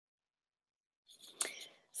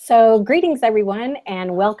So greetings everyone,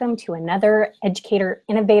 and welcome to another Educator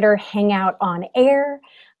Innovator Hangout on Air.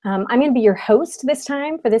 I'm going to be your host this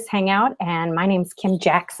time for this Hangout, and my name is Kim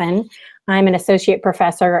Jackson. I'm an Associate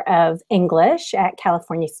Professor of English at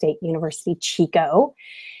California State University, Chico.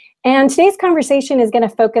 And today's conversation is going to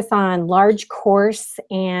focus on large course,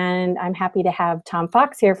 and I'm happy to have Tom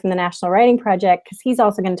Fox here from the National Writing Project because he's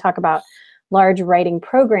also going to talk about large writing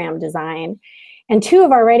program design. And two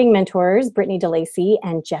of our writing mentors, Brittany DeLacy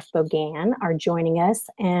and Jeff Bogan, are joining us,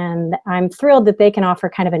 and I'm thrilled that they can offer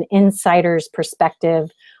kind of an insider's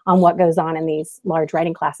perspective on what goes on in these large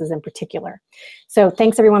writing classes in particular. So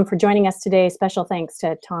thanks everyone for joining us today. Special thanks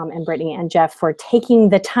to Tom and Brittany and Jeff for taking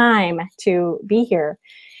the time to be here.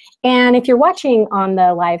 And if you're watching on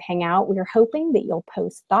the live Hangout, we're hoping that you'll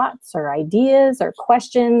post thoughts or ideas or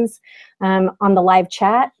questions on the live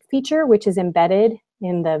chat feature, which is embedded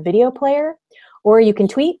in the video player. Or you can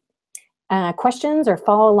tweet questions or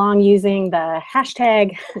follow along using the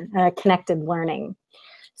hashtag connected learning.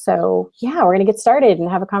 So yeah, we're going to get started and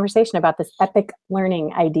have a conversation about this epic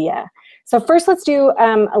learning idea. So first, let's do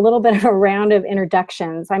a little bit of a round of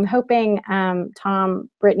introductions. I'm hoping Tom,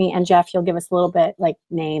 Brittany, and Jeff, you'll give us a little bit like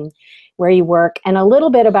name, where you work, and a little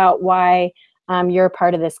bit about why you're a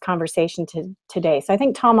part of this conversation today. So I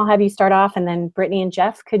think, Tom, I'll have you start off, and then Brittany and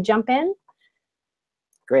Jeff could jump in.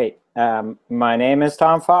 Great. My name is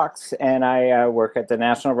Tom Fox, and I work at the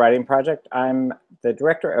National Writing Project. I'm the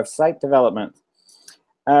Director of Site Development.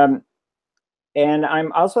 And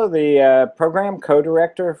I'm also the Program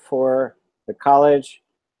Co-Director for the College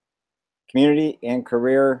Community and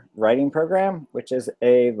Career Writing Program, which is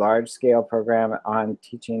a large-scale program on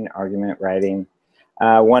teaching argument writing.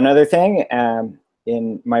 One other thing,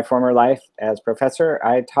 in my former life as professor,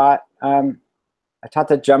 I taught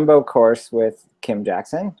the Jumbo course with Kim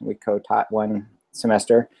Jackson. We co-taught one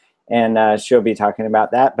semester, and she'll be talking about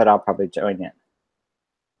that, but I'll probably join in.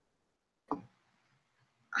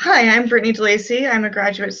 Hi, I'm Brittany DeLacy. I'm a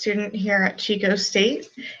graduate student here at Chico State,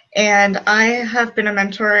 and I have been a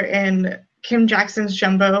mentor in Kim Jackson's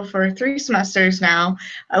Jumbo for 3 semesters now.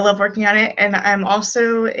 I love working on it, and I'm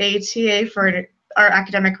also a TA for our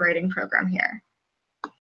academic writing program here.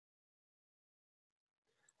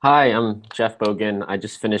 Hi, I'm Jeff Bogan. I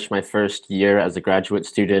just finished my first year as a graduate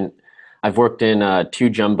student. I've worked in 2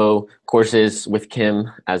 Jumbo courses with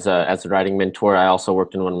Kim as a writing mentor. I also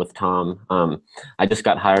worked in one with Tom. I just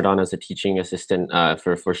got hired on as a teaching assistant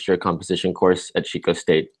for a first-year composition course at Chico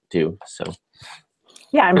State too. So,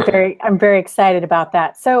 yeah, I'm very excited about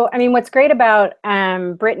that. So, I mean, what's great about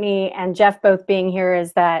Brittany and Jeff both being here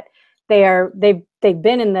is that they've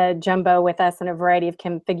been in the Jumbo with us in a variety of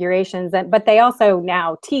configurations, but they also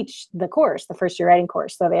now teach the course, the first year writing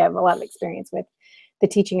course. So they have a lot of experience with the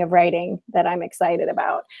teaching of writing that I'm excited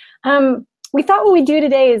about. We thought what we'd do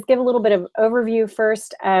today is give a little bit of overview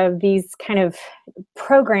first of these kind of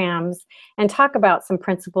programs and talk about some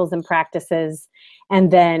principles and practices,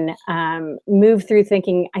 and then move through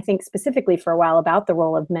thinking, I think, specifically for a while about the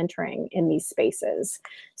role of mentoring in these spaces.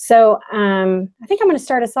 So I think I'm going to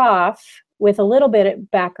start us off with a little bit of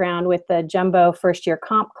background with the Jumbo first year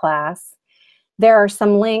comp class. There are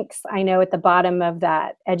some links, I know, at the bottom of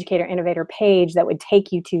that Educator Innovator page that would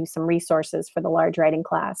take you to some resources for the large writing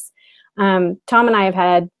class. Tom and I have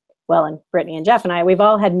had, well, and Brittany and Jeff and I, we've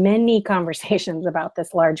all had many conversations about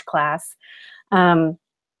this large class.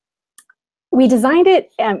 We designed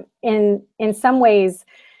it in some ways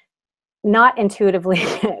not intuitively.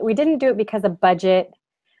 We didn't do it because of budget.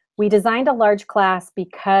 We designed a large class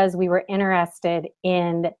because we were interested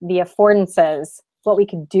in the affordances, what we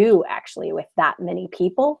could do actually with that many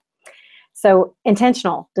people. So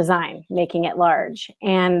intentional design, making it large.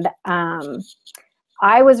 And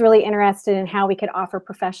I was really interested in how we could offer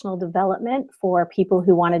professional development for people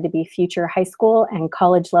who wanted to be future high school and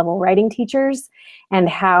college level writing teachers, and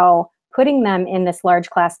how putting them in this large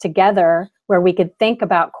class together where we could think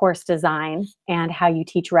about course design and how you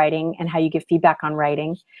teach writing and how you give feedback on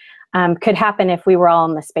writing could happen if we were all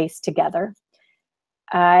in the space together.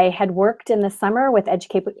 I had worked in the summer with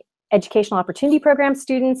Educational Opportunity Program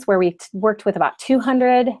students where we worked with about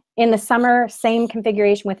 200 in the summer, same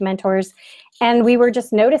configuration with mentors. And we were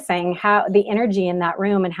just noticing how the energy in that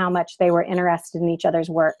room and how much they were interested in each other's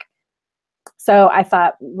work. So I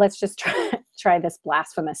thought, let's just try this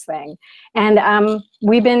blasphemous thing. And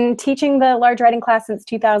we've been teaching the large writing class since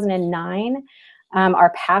 2009.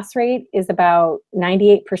 Our pass rate is about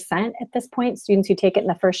 98% at this point. Students who take it in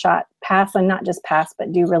the first shot pass, and not just pass,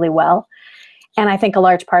 but do really well. And I think a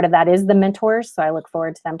large part of that is the mentors, so I look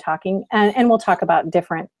forward to them talking. And we'll talk about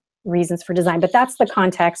different reasons for design, but that's the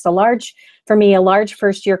context. For me, a large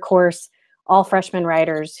first year course all freshman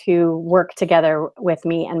writers who work together with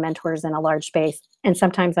me and mentors in a large space. And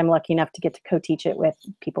sometimes I'm lucky enough to get to co-teach it with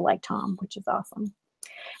people like Tom, which is awesome.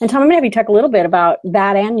 And Tom, I'm going to have you talk a little bit about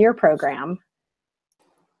that and your program.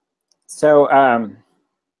 So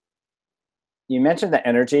you mentioned the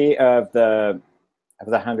energy of the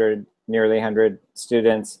nearly 100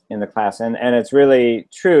 students in the class, and it's really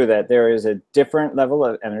true that there is a different level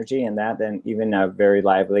of energy in that than even a very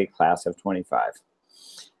lively class of 25.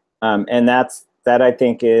 And that I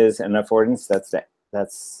think is an affordance.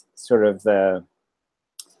 That's sort of the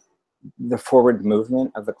forward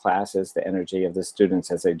movement of the class, is the energy of the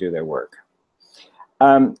students as they do their work.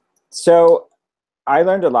 So I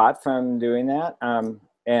learned a lot from doing that,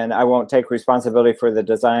 and I won't take responsibility for the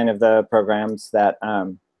design of the programs that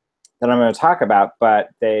I'm going to talk about, but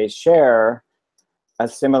they share a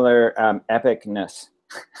similar epicness.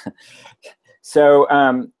 So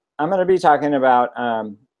I'm going to be talking about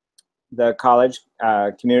the college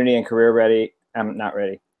community and career ready, not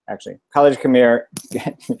ready, actually, college career.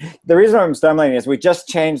 The reason I'm stumbling is we just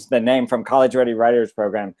changed the name from College Ready Writers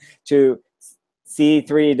Program to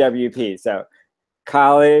C3WP. So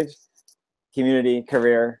College Community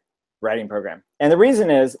Career Writing Program. And the reason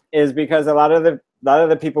is because a lot of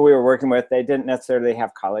the people we were working with, they didn't necessarily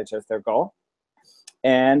have college as their goal.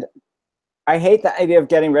 And I hate the idea of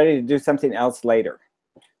getting ready to do something else later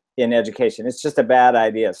in education. It's just a bad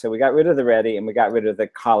idea. So we got rid of the ready and we got rid of the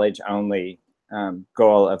college only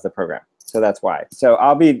goal of the program. So that's why. So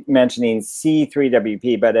I'll be mentioning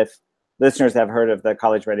C3WP, but if listeners have heard of the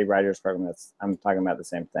College Ready Writers Program, I'm talking about the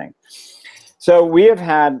same thing. So we have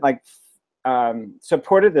had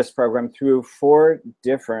supported this program through 4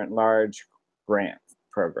 different large grant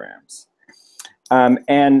programs.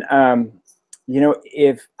 You know,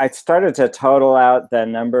 if I started to total out the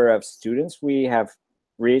number of students we have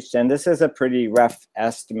reached, and this is a pretty rough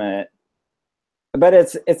estimate, but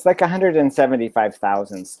it's like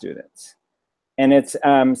 175,000 students. And it's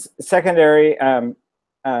secondary,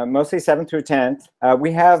 mostly 7th through 10th.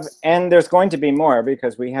 We have, and there's going to be more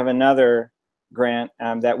because we have another grant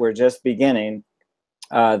that we're just beginning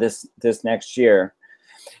this next year.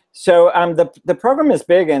 So the program is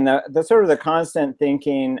big, and the sort of the constant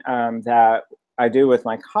thinking that I do with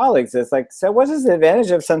my colleagues is like, so what is the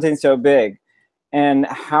advantage of something so big? And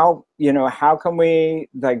how can we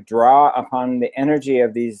like draw upon the energy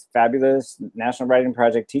of these fabulous National Writing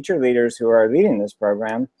Project teacher leaders who are leading this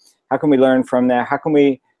program? How can we learn from that? How can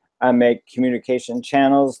we make communication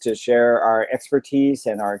channels to share our expertise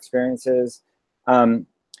and our experiences? And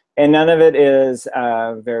none of it is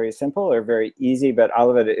very simple or very easy, but all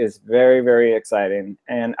of it is very, very exciting.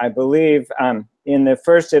 And I believe in the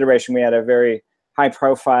first iteration, we had a very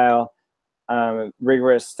high-profile,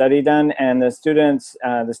 rigorous study done, and the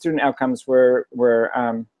student outcomes were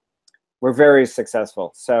very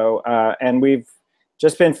successful. So, and we've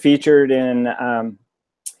just been featured in a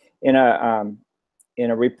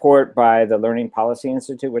report by the Learning Policy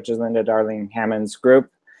Institute, which is Linda Darling Hammond's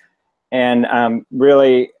group. And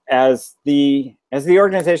really, as the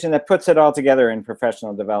organization that puts it all together in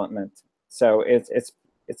professional development, so it's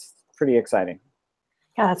pretty exciting.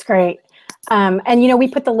 Yeah, that's great. And you know, we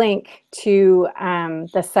put the link to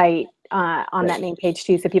the site on that main page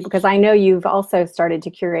too, so people, because I know you've also started to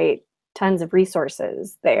curate tons of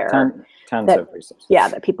resources there. Tons of resources. Yeah,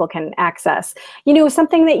 that people can access. You know,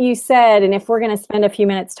 something that you said, and if we're going to spend a few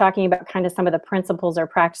minutes talking about kind of some of the principles or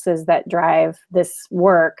practices that drive this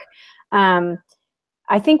work,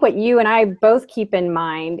 I think what you and I both keep in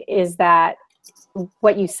mind is that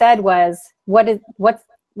what you said was,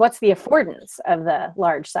 what's the affordance of the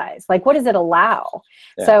large size? Like, what does it allow?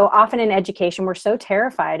 Yeah. So often in education, we're so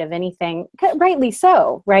terrified of anything, rightly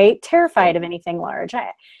so, right? Terrified of anything large.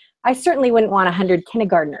 I certainly wouldn't want 100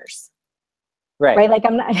 kindergartners. Right? Like,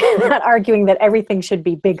 I'm not arguing that everything should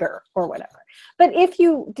be bigger or whatever. But if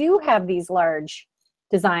you do have these large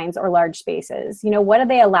designs or large spaces, you know, what do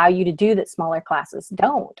they allow you to do that smaller classes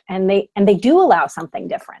don't? And they do allow something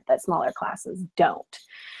different that smaller classes don't.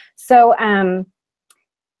 So,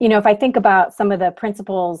 you know, if I think about some of the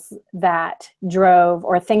principles that drove,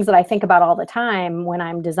 or things that I think about all the time when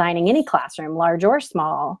I'm designing any classroom, large or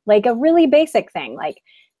small, like a really basic thing, like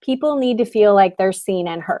people need to feel like they're seen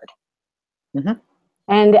and heard. Mm-hmm.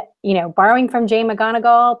 And, you know, borrowing from Jay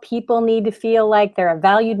McGonigal, people need to feel like they're a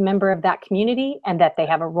valued member of that community and that they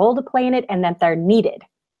have a role to play in it and that they're needed.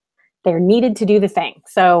 They're needed to do the thing.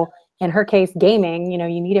 So in her case, gaming, you know,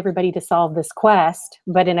 you need everybody to solve this quest.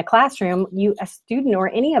 But in a classroom, a student or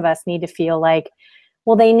any of us need to feel like,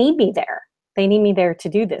 well, they need me there. They need me there to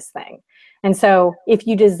do this thing. And so if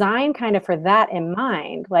you design kind of for that in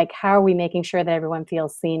mind, like how are we making sure that everyone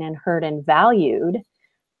feels seen and heard and valued,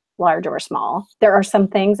 large or small, there are some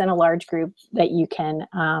things in a large group that you can,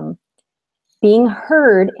 being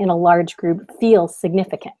heard in a large group feels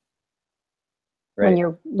significant. Right.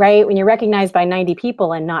 When you're recognized by 90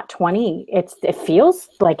 people and not 20, it feels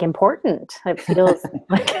like important. It feels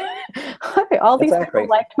like all these people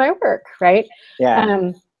liked my work, right?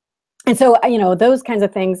 Yeah. And so, those kinds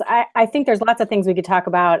of things, I think there's lots of things we could talk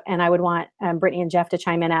about, and I would want Brittany and Jeff to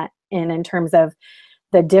chime in terms of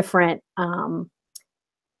the different, a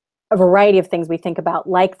variety of things we think about,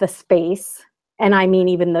 like the space. And I mean,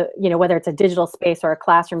 even whether it's a digital space or a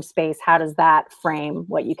classroom space, how does that frame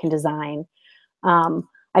what you can design?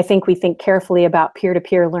 I think we think carefully about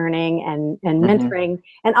peer-to-peer learning and mentoring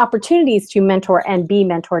and opportunities to mentor and be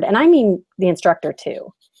mentored. And I mean the instructor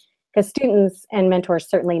too, because students and mentors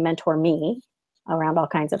certainly mentor me around all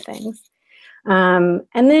kinds of things. And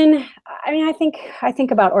then, I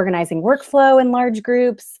think about organizing workflow in large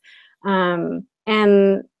groups.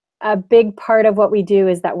 And a big part of what we do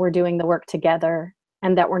is that we're doing the work together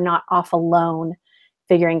and that we're not off alone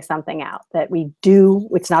figuring something out, that we do,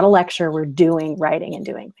 it's not a lecture, we're doing writing and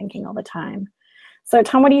doing thinking all the time. So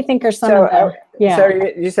Tom, what do you think are some of the,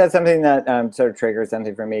 So you said something that sort of triggers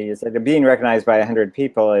something for me. You said that being recognized by 100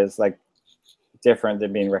 people is like different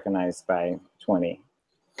than being recognized by 20.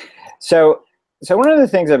 So one of the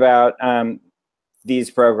things about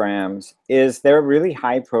these programs is they're really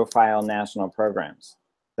high profile national programs.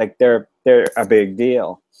 Like they're a big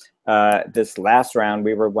deal. This last round,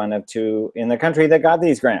 we were one of 2 in the country that got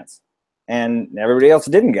these grants, and everybody else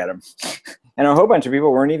didn't get them. And a whole bunch of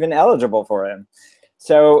people weren't even eligible for them.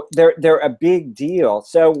 So they're a big deal.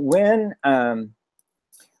 So when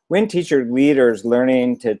teacher leaders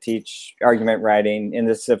learning to teach argument writing in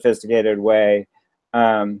this sophisticated way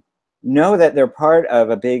know that they're part of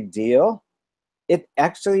a big deal, it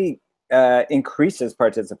actually increases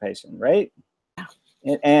participation, right?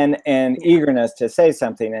 And eagerness to say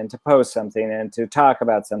something and to post something and to talk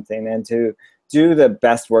about something and to do the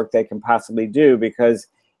best work they can possibly do, because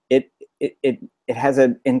it has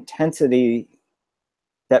an intensity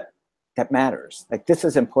that matters. Like, this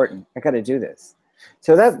is important. I got to do this.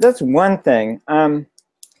 So that's one thing.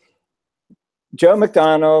 Joe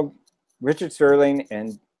McDonald, Richard Sterling,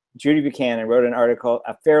 and Judy Buchanan wrote an article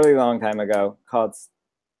a fairly long time ago called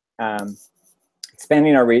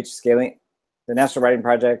Expanding Our Reach, Scaling the National Writing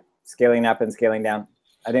Project, Scaling Up and Scaling Down.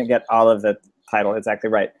 I didn't get all of the title exactly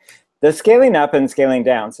right. The scaling up and scaling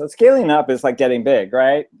down. So scaling up is like getting big,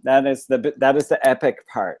 right? That is the epic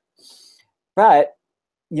part. But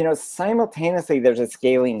simultaneously there's a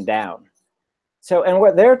scaling down. So, and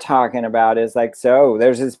what they're talking about is like, so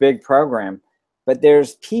there's this big program, but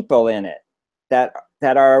there's people in it that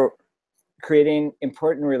are creating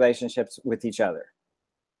important relationships with each other.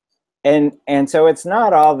 And so it's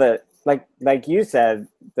not all the, like you said,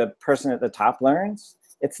 the person at the top learns.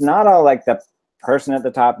 It's not all like the person at the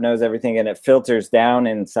top knows everything and it filters down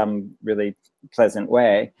in some really pleasant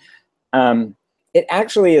way. It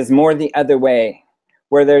actually is more the other way,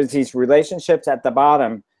 where there's these relationships at the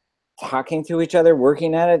bottom, talking to each other,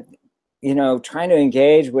 working at it, trying to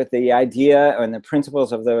engage with the idea and the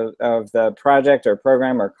principles of the project or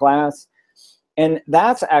program or class. And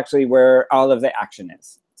that's actually where all of the action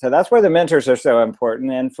is. So that's why the mentors are so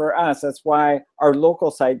important. And for us, that's why our local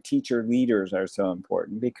site teacher leaders are so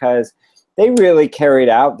important, because they really carried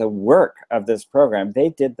out the work of this program. They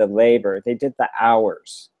did the labor. They did the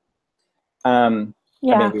hours.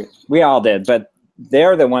 We all did, but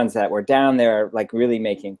they're the ones that were down there, like, really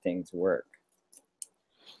making things work.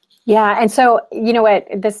 Yeah, and so, you know what,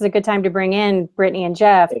 this is a good time to bring in Brittany and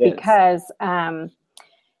Jeff, because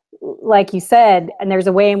like you said, and there's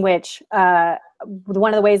a way in which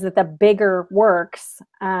one of the ways that the bigger works,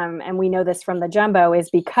 and we know this from the Jumbo, is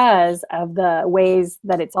because of the ways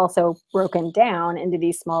that it's also broken down into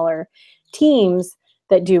these smaller teams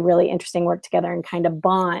that do really interesting work together and kind of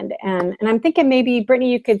bond. And I'm thinking maybe,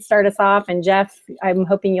 Brittany, you could start us off, and Jeff, I'm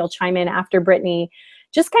hoping you'll chime in after Brittany,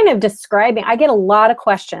 just kind of describing. I get a lot of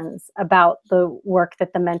questions about the work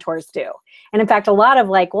that the mentors do. And in fact, a lot of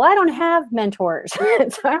like, well, I don't have mentors, so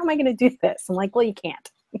how am I going to do this? I'm like, well, you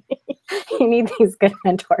can't. You need these good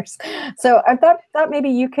mentors. So I thought maybe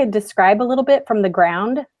you could describe a little bit from the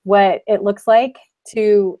ground what it looks like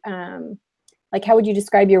to, like, how would you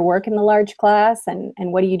describe your work in the large class, and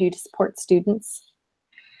what do you do to support students?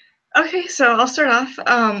 Okay, so I'll start off.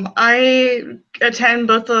 I attend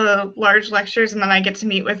both the large lectures, and then I get to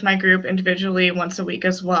meet with my group individually once a week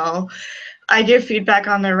as well. I give feedback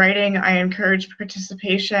on their writing. I encourage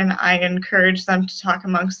participation. I encourage them to talk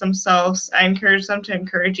amongst themselves. I encourage them to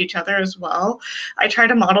encourage each other as well. I try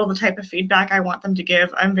to model the type of feedback I want them to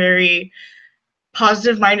give. I'm very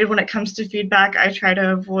positive minded when it comes to feedback. I try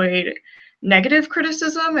to avoid negative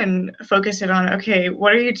criticism and focus it on, okay,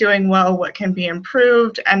 what are you doing well? What can be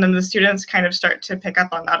improved? And then the students kind of start to pick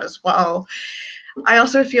up on that as well. I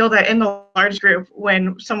also feel that in the large group,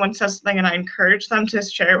 when someone says something and I encourage them to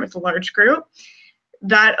share it with the large group,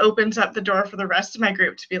 that opens up the door for the rest of my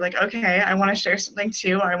group to be like, okay, I want to share something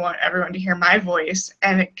too. I want everyone to hear my voice.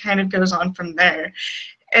 And it kind of goes on from there.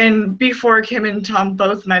 And before, Kim and Tom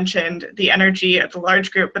both mentioned the energy of the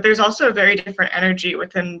large group, but there's also a very different energy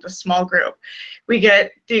within the small group. We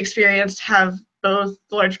get the experience to have both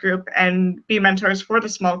the large group and be mentors for the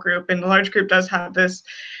small group. And the large group does have this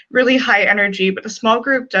really high energy, but the small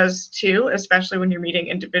group does too, especially when you're meeting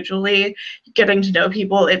individually, getting to know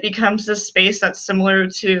people. It becomes this space that's similar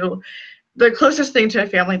to the closest thing to a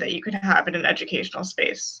family that you could have in an educational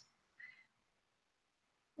space.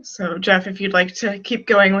 So Jeff, if you'd like to keep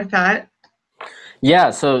going with that. Yeah,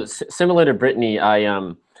 so similar to Brittany,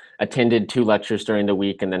 I attended 2 lectures during the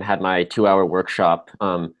week and then had my 2-hour workshop.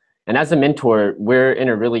 And as a mentor, we're in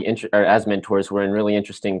a really as mentors, we're in really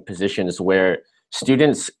interesting positions where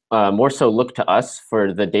students more so look to us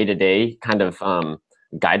for the day-to-day kind of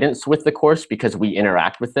guidance with the course because we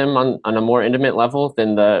interact with them on a more intimate level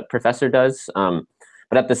than the professor does.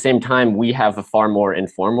 But at the same time, we have a far more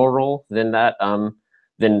informal role than that,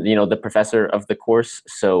 than the professor of the course.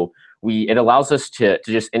 So it allows us to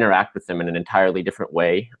just interact with them in an entirely different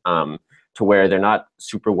way, to where they're not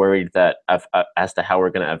super worried that as to how we're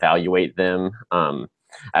going to evaluate them,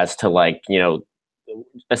 as to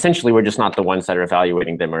essentially we're just not the ones that are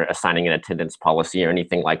evaluating them or assigning an attendance policy or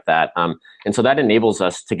anything like that. And so that enables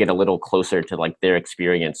us to get a little closer to their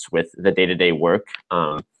experience with the day-to-day work.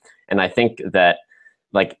 And I think that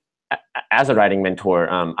as a writing mentor,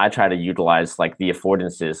 I try to utilize the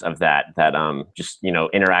affordances of that just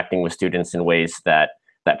interacting with students in ways that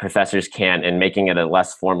professors can, and making it a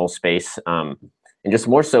less formal space, and just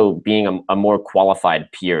more so being a more qualified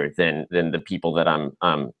peer than the people that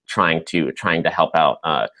I'm trying to help out,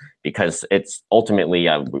 because it's ultimately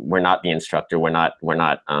we're not the instructor, we're not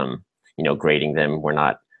grading them, we're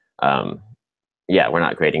not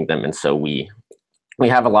grading them, and so we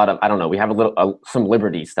have a lot of, we have some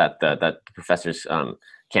liberties that the professors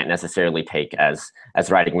can't necessarily take as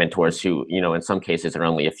writing mentors who, in some cases are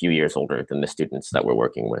only a few years older than the students that we're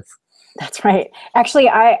working with. That's right. Actually,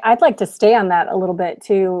 I'd like to stay on that a little bit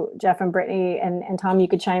too, Jeff and Brittany, and Tom, you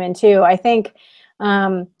could chime in too. I think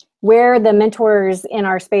where the mentors in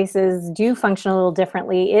our spaces do function a little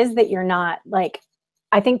differently is that you're not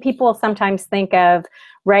I think people sometimes think of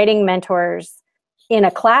writing mentors in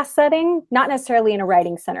a class setting, not necessarily in a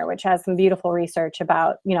writing center, which has some beautiful research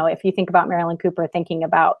about, if you think about Marilyn Cooper, thinking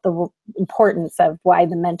about the importance of why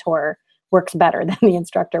the mentor works better than the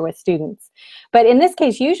instructor with students. But in this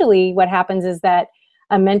case, usually what happens is that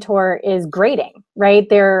a mentor is grading, right?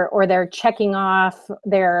 They're checking off,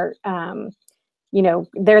 they're the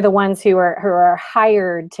ones who are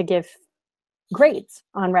hired to give grades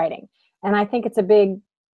on writing. And I think it's a big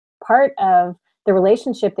part of the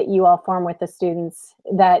relationship that you all form with the students,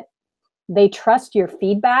 that they trust your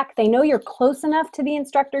feedback. They know you're close enough to the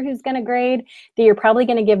instructor who's going to grade that you're probably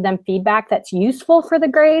going to give them feedback that's useful for the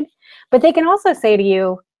grade. But they can also say to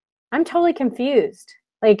you, I'm totally confused.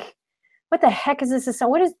 What the heck is this?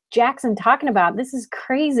 What is Jackson talking about? This is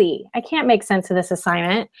crazy. I can't make sense of this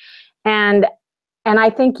assignment. And I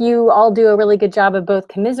think you all do a really good job of both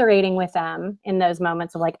commiserating with them in those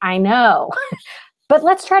moments of I know, but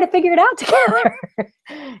let's try to figure it out together.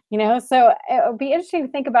 So it would be interesting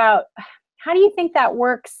to think about, how do you think that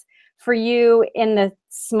works for you in the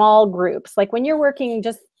small groups? When you're working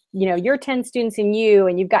just, you're 10 students and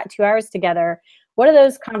you've got 2 hours together, what do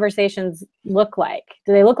those conversations look like?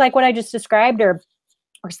 Do they look like what I just described or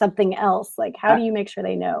something else? How do you make sure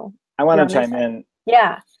they know? I want to chime in.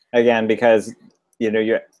 Yeah. Again, because,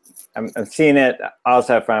 I'm seeing it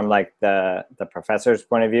also from the professor's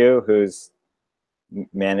point of view, who's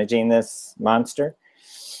managing this monster,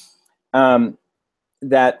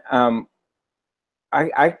 that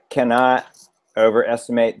I cannot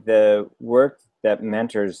overestimate the work that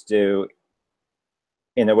mentors do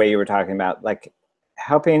in the way you were talking about,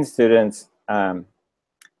 helping students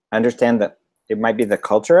understand that it might be the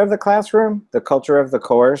culture of the classroom, the culture of the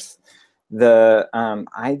course, the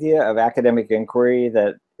idea of academic inquiry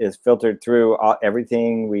that is filtered through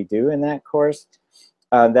everything we do in that course.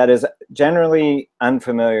 That is generally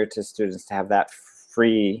unfamiliar to students, to have that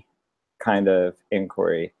free kind of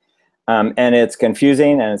inquiry. And it's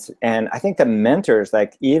confusing, and I think the mentors,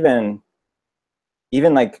 like even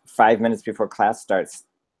like 5 minutes before class starts,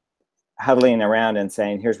 huddling around and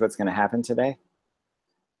saying, here's what's going to happen today.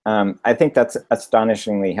 I think that's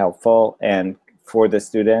astonishingly helpful, and for the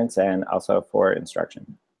students and also for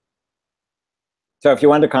instruction. So if you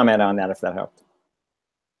wanted to comment on that, if that helped.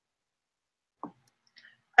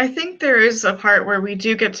 I think there is a part where we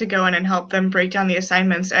do get to go in and help them break down the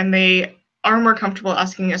assignments, and they are more comfortable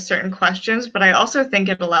asking us certain questions, but I also think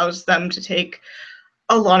it allows them to take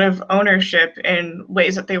a lot of ownership in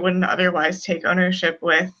ways that they wouldn't otherwise take ownership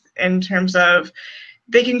with, in terms of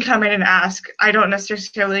they can come in and ask, I don't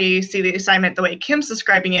necessarily see the assignment the way Kim's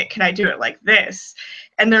describing it, can I do it like this?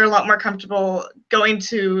 And they're a lot more comfortable going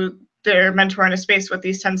to their mentor in a space with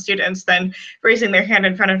these 10 students than raising their hand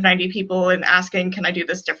in front of 90 people and asking, can I do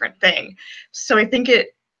this different thing? So I think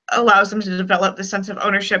it allows them to develop the sense of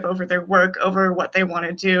ownership over their work, over what they want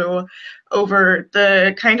to do, over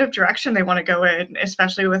the kind of direction they want to go in,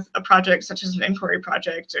 especially with a project such as an inquiry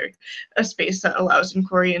project, or a space that allows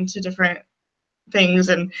inquiry into different things.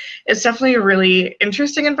 And it's definitely a really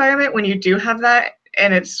interesting environment when you do have that,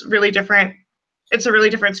 and it's really different. It's a really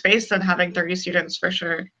different space than having 30 students, for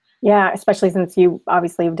sure. Yeah, especially since you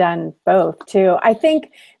obviously have done both too. I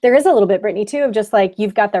think there is a little bit, Brittany, too, of just like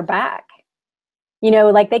you've got their back. You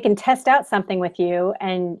know, like they can test out something with you,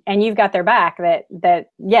 and you've got their back.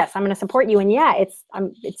 That yes, I'm going to support you, and yeah,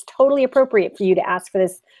 it's totally appropriate for you to ask for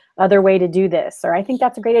this other way to do this, or I think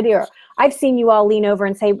that's a great idea. Or, I've seen you all lean over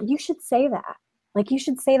and say, you should say that. Like you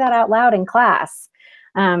should say that out loud in class.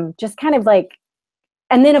 Just kind of like.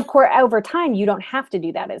 And then, of course, over time, you don't have to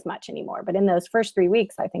do that as much anymore. But in those first 3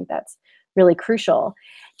 weeks, I think that's really crucial.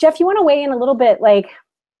 Jeff, you want to weigh in a little bit? Like,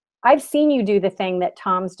 I've seen you do the thing that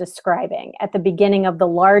Tom's describing at the beginning of the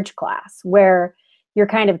large class, where you're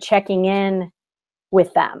kind of checking in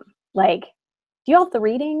with them. Like, do you have the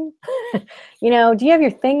reading? You know, do you have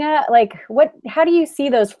your thing up? Like, how do you see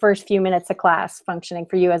those first few minutes of class functioning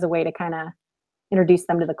for you as a way to kind of introduce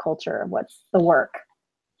them to the culture of what's the work?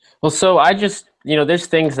 Well, so I just, there's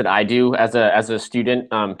things that I do as a student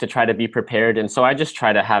to try to be prepared. And so I just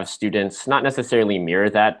try to have students not necessarily mirror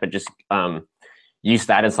that, but just use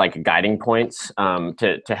that as like guiding points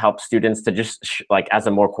to help students to just like as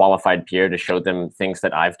a more qualified peer to show them things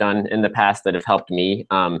that I've done in the past that have helped me.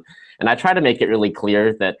 And I try to make it really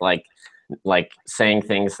clear that like saying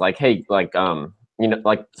things like, hey, like,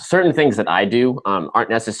 like certain things that I do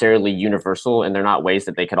aren't necessarily universal, and they're not ways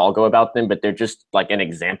that they could all go about them, but they're just like an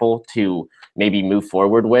example to maybe move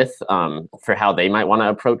forward with for how they might want to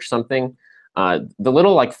approach something. The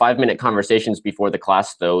little like 5-minute conversations before the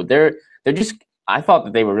class, though, they're just, I thought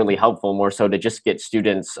that they were really helpful, more so to just get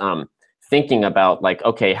students thinking about like,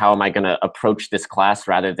 okay, how am I going to approach this class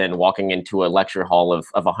rather than walking into a lecture hall of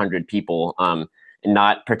 100 people. And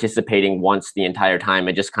not participating once the entire time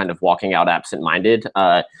and just kind of walking out absent-minded.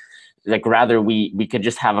 Like rather we could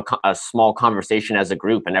just have a small conversation as a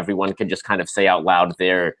group, and everyone could just kind of say out loud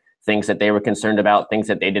their things that they were concerned about, things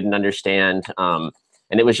that they didn't understand. And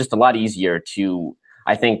it was just a lot easier to,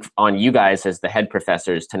 I think, on you guys as the head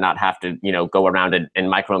professors to not have to, go around and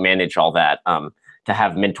micromanage all that, to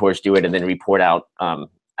have mentors do it and then report out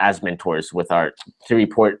as mentors to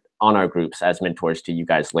report on our groups as mentors to you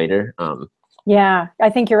guys later. Yeah,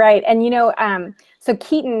 I think you're right. And, so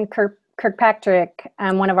Keaton Kirkpatrick,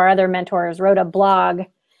 one of our other mentors, wrote a blog,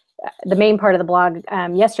 the main part of the blog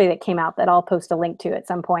yesterday that came out that I'll post a link to at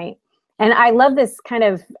some point. And I love this kind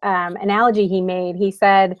of analogy he made. He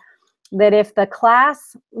said that if the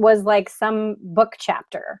class was like some book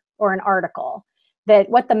chapter or an article, that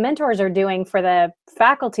what the mentors are doing for the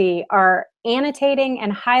faculty are annotating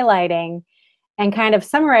and highlighting and kind of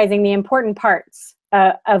summarizing the important parts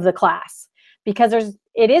of the class. Because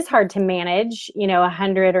it is hard to manage,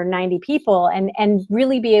 100 or 90 people and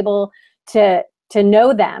really be able to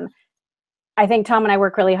know them. I think Tom and I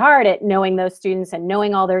work really hard at knowing those students and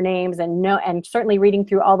knowing all their names and certainly reading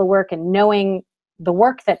through all the work and knowing the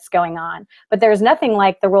work that's going on. But there's nothing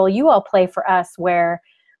like the role you all play for us, where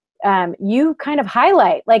you kind of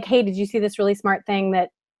highlight, like, hey, did you see this really smart thing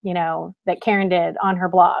that Karen did on her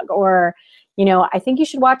blog? Or I think you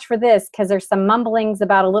should watch for this because there's some mumblings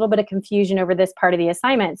about a little bit of confusion over this part of the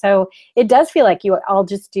assignment. So it does feel like you all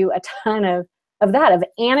just do a ton of that, of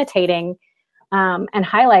annotating and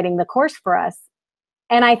highlighting the course for us.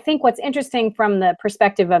 And I think what's interesting from the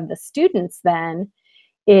perspective of the students then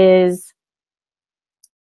is,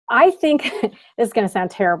 I think, this is going to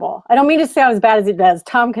sound terrible. I don't mean to sound as bad as it does.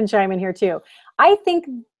 Tom can chime in here too. I think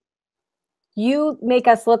you make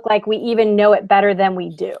us look like we even know it better than we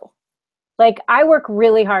do. Like, I work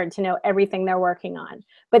really hard to know everything they're working on,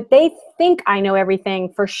 but they think I know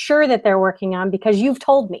everything for sure that they're working on because you've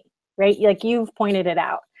told me, right? Like, you've pointed it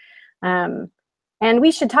out. And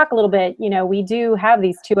we should talk a little bit, you know, we do have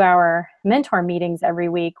these 2-hour mentor meetings every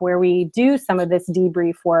week where we do some of this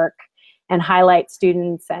debrief work and highlight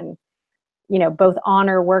students and, you know, both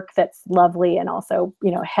honor work that's lovely and also, you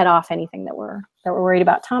know, head off anything that we're worried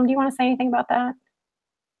about. Tom, do you want to say anything about that?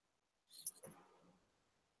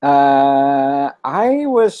 I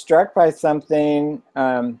was struck by something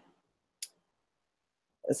that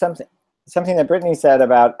Brittany said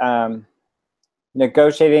about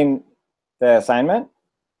negotiating the assignment,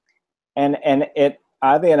 and it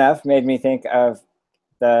oddly enough made me think of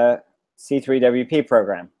the C3WP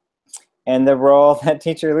program and the role that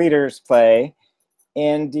teacher leaders play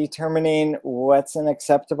in determining what's an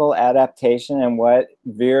acceptable adaptation and what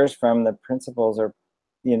veers from the principles or,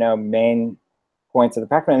 you know, main points of the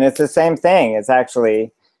practice. And it's the same thing. It's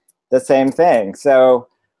actually the same thing. So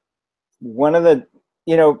one of the,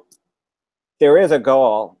 you know, there is a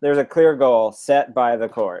goal, there's a clear goal set by the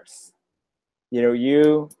course. You know,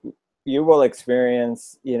 you will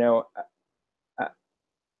experience, you know,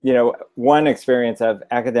 one experience of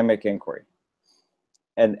academic inquiry.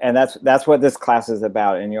 And that's what this class is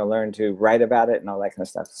about, and you'll learn to write about it and all that kind of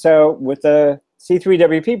stuff. So with the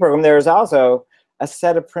C3WP program, there is also a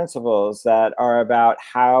set of principles that are about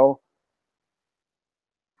how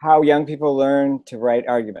young people learn to write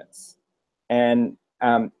arguments. And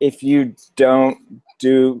if you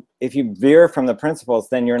veer from the principles,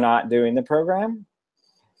 then you're not doing the program.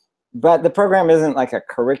 But the program isn't like a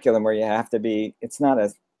curriculum where you have to be, it's not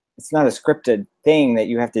a scripted thing that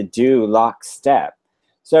you have to do lockstep.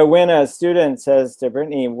 So when a student says to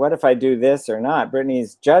Brittany, what if I do this or not?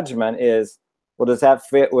 Brittany's judgment is, well, does that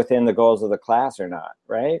fit within the goals of the class or not,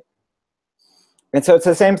 right? And so it's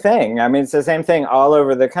the same thing. I mean, it's the same thing all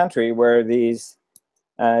over the country where these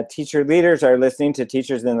teacher leaders are listening to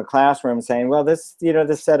teachers in the classroom saying, well, this, you know,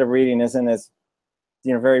 this set of reading isn't as,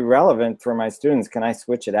 you know, very relevant for my students. Can I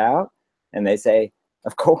switch it out? And they say,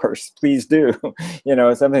 of course, please do, you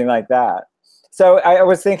know, something like that. So I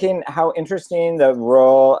was thinking how interesting the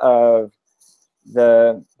role of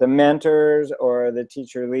the mentors or the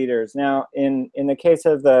teacher leaders. Now, in the case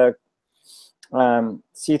of the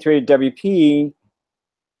C3WP,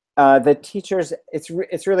 the teachers,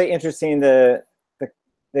 it's really interesting the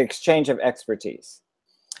exchange of expertise.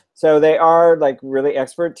 So they are like really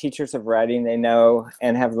expert teachers of writing. They know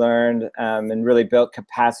and have learned and really built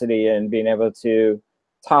capacity in being able to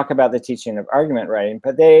talk about the teaching of argument writing,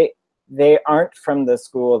 but they aren't from the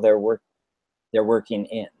school they're working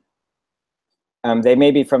in. They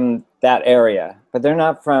may be from that area, but they're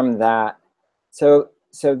not from that. So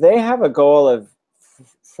they have a goal of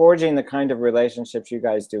forging the kind of relationships you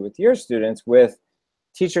guys do with your students with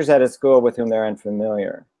teachers at a school with whom they're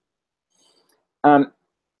unfamiliar. And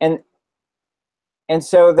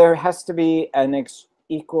so there has to be an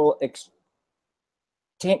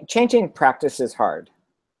changing practice is hard.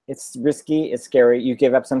 It's risky, it's scary. You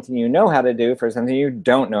give up something you know how to do for something you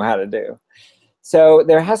don't know how to do. So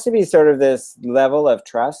there has to be sort of this level of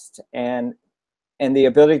trust and the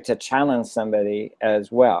ability to challenge somebody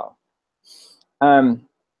as well. So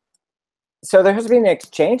there has to be an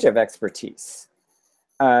exchange of expertise.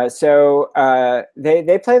 They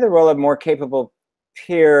play the role of more capable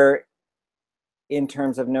peer in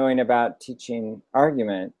terms of knowing about teaching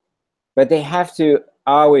argument, but they have to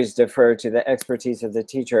always defer to the expertise of the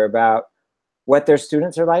teacher about what their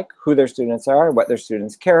students are like, who their students are, what their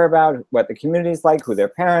students care about, what the community is like, who their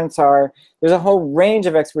parents are. There's a whole range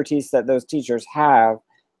of expertise that those teachers have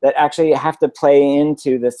that actually have to play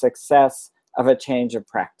into the success of a change of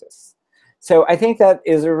practice. So I think that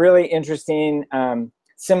is a really interesting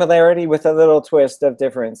similarity with a little twist of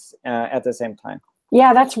difference at the same time.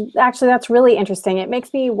 Yeah, that's really interesting. It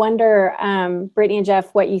makes me wonder, Brittany and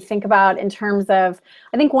Jeff, what you think about in terms of,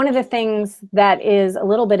 I think one of the things that is a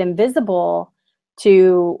little bit invisible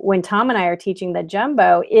to when Tom and I are teaching the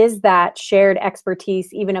Jumbo is that shared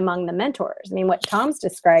expertise even among the mentors. I mean, what Tom's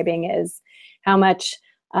describing is how much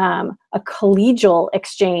a collegial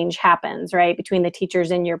exchange happens, right, between the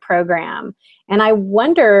teachers in your program. And I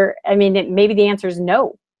wonder, I mean, maybe the answer is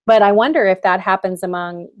no, but I wonder if that happens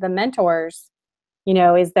among the mentors. You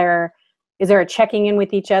know, is there a checking in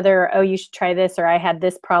with each other? Oh, you should try this, or I had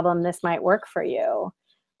this problem, this might work for you,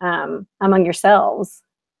 among yourselves?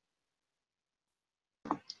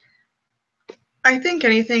 I think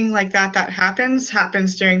anything like that happens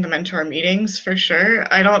during the mentor meetings for sure.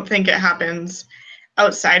 I don't think it happens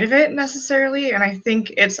outside of it necessarily, and I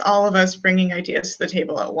think it's all of us bringing ideas to the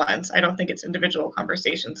table at once. I don't think it's individual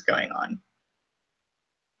conversations going on.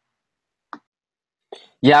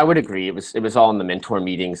 Yeah, I would agree. It was all in the mentor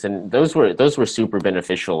meetings, and those were super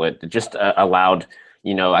beneficial. It just allowed,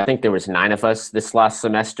 I think there was 9 of us this last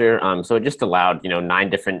semester, so it just allowed 9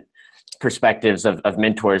 different perspectives of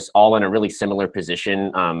mentors, all in a really similar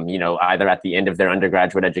position, either at the end of their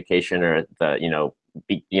undergraduate education or the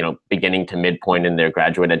beginning to midpoint in their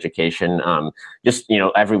graduate education. Just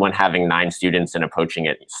everyone having 9 students and approaching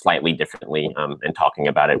it slightly differently, and talking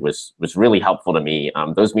about it was really helpful to me.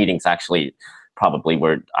 Those meetings actually probably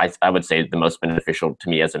were, I would say, the most beneficial to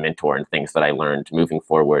me as a mentor, and things that I learned moving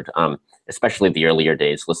forward, especially the earlier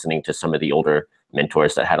days, listening to some of the older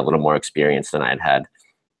mentors that had a little more experience than I had had.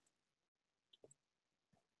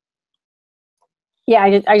 Yeah,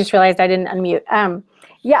 I just realized I didn't unmute.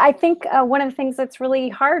 Yeah, I think one of the things that's really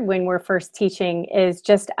hard when we're first teaching is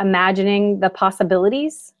just imagining the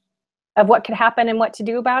possibilities of what could happen and what to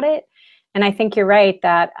do about it. And I think you're right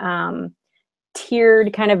that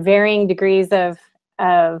tiered, kind of varying degrees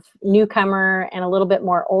of newcomer and a little bit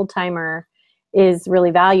more old timer is really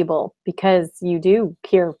valuable, because you do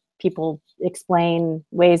hear people explain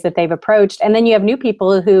ways that they've approached, and then you have new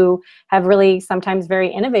people who have really sometimes very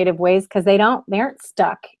innovative ways, because they aren't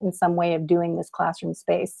stuck in some way of doing this classroom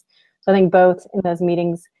space. So I think both in those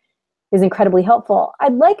meetings is incredibly helpful. I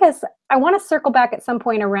want to circle back at some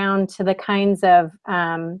point around to the kinds of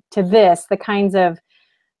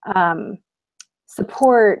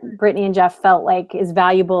support Brittany and Jeff felt like is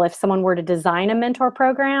valuable if someone were to design a mentor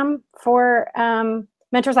program for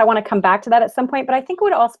mentors. I want to come back to that at some point, but I think it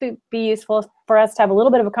would also be useful for us to have a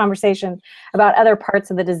little bit of a conversation about other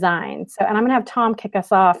parts of the design. So, and I'm going to have Tom kick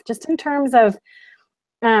us off just in terms of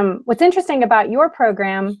what's interesting about your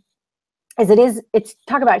program is it's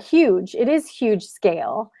talk about huge. It is huge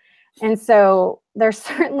scale. And so there's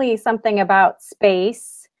certainly something about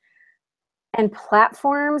space and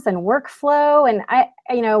platforms and workflow. And I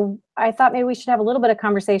thought maybe we should have a little bit of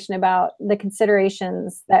conversation about the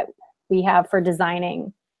considerations that we have for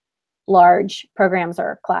designing large programs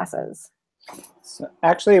or classes. So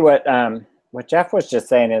actually what Jeff was just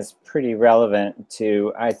saying is pretty relevant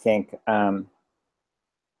to, I think, part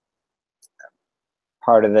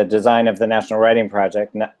of the design of the National Writing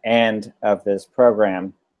Project and of this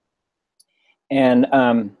program. And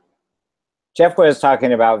Jeff was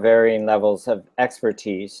talking about varying levels of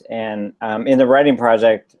expertise, and in the writing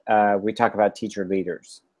project, we talk about teacher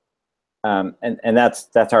leaders, and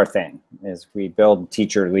that's our thing, is we build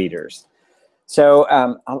teacher leaders. So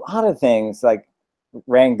a lot of things like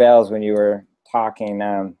rang bells when you were talking,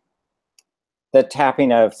 the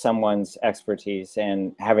tapping of someone's expertise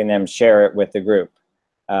and having them share it with the group.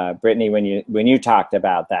 Brittany, when you talked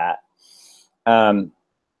about that,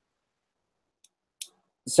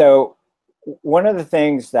 so one of the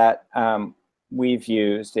things that we've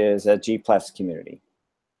used is a G+ community.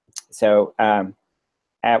 So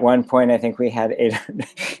at one point, I think we had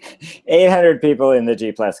 800 people in the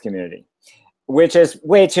G+ community, which is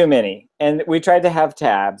way too many. And we tried to have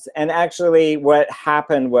tabs. And actually what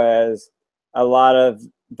happened was a lot of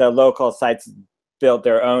the local sites built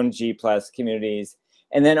their own G+ communities,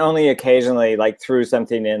 and then only occasionally threw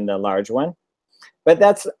something in the large one. But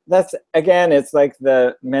that's again, it's like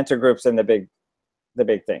the mentor groups and the big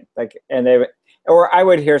thing. Or I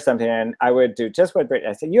would hear something and I would do just what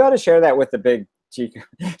Brittany, I said, you ought to share that with the big G+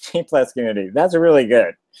 community. That's really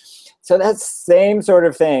good. So that same sort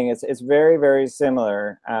of thing, it's very, very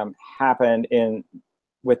similar, happened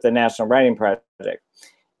with the National Writing Project.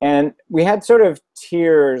 And we had sort of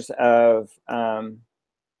tiers of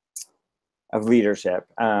leadership.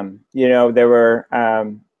 There were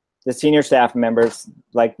the senior staff members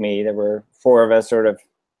like me. There were 4 of us sort of,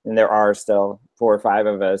 and there are still 4 or 5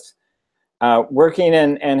 of us working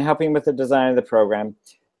and helping with the design of the program.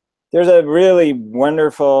 There's a really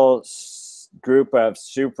wonderful group of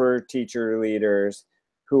super teacher leaders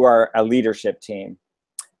who are a leadership team.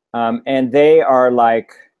 And they are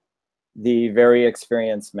like the very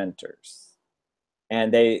experienced mentors.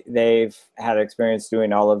 And they've had experience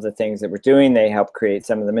doing all of the things that we're doing. They help create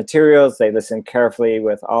some of the materials. They listen carefully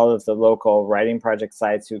with all of the local writing project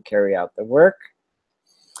sites who carry out the work.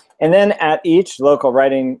 And then at each local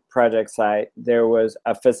writing project site, there was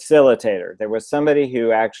a facilitator. There was somebody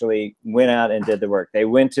who actually went out and did the work. They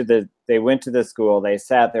went to the school. They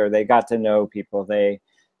sat there. They got to know people. They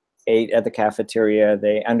ate at the cafeteria.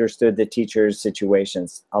 They understood the teachers'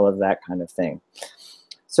 situations, all of that kind of thing.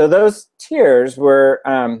 So those tiers were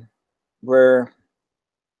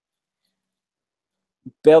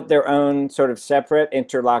built their own sort of separate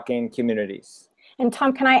interlocking communities. And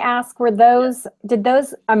Tom, can I ask, did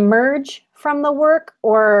those emerge from the work,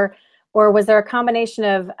 or was there a combination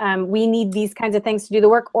of we need these kinds of things to do the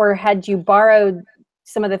work, or had you borrowed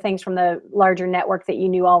some of the things from the larger network that you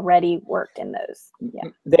knew already worked in those? Yeah.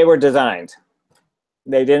 They were designed.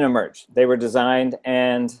 They didn't emerge. They were designed,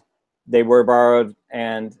 and they were borrowed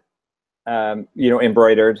and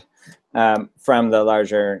embroidered from the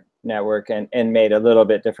larger network and made a little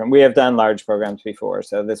bit different. We have done large programs before,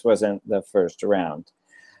 so this wasn't the first round.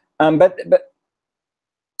 But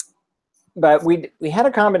we had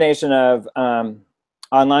a combination of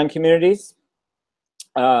online communities,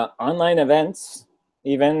 online events,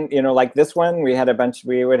 even, like this one, we had a bunch.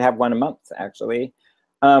 We would have one a month, actually.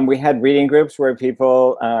 We had reading groups where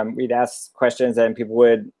people, we'd ask questions and people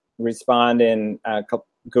would respond in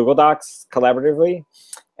Google Docs collaboratively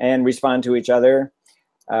and respond to each other.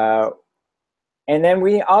 And then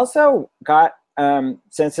we also got,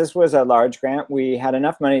 since this was a large grant, we had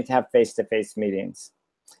enough money to have face-to-face meetings.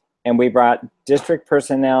 And we brought district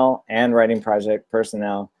personnel and writing project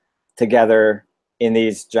personnel together in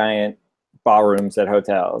these giant ballrooms at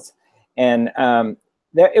hotels. And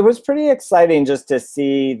it was pretty exciting just to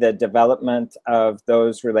see the development of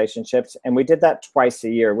those relationships. And we did that twice a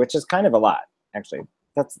year, which is kind of a lot, actually.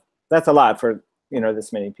 That's a lot for,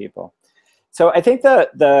 this many people. So I think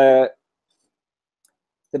the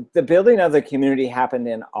building of the community happened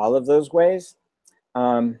in all of those ways.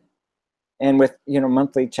 And with,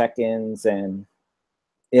 monthly check-ins and,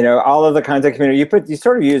 all of the kinds of community, you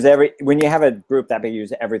sort of use when you have a group that big, you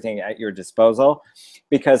use everything at your disposal,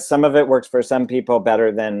 because some of it works for some people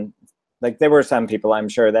better than, like, there were some people, I'm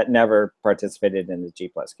sure, that never participated in the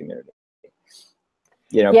G+ community.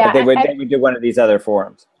 Yeah, but they would do one of these other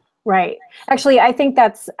forums. Right. Actually, I think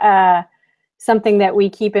that's something that we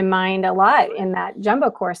keep in mind a lot in that jumbo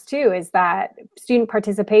course too, is that student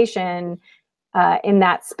participation in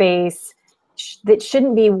that space, that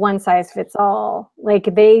shouldn't be one size fits all.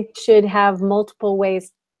 Like, they should have multiple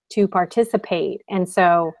ways to participate. And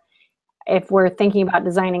so if we're thinking about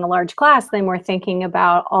designing a large class, then we're thinking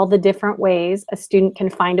about all the different ways a student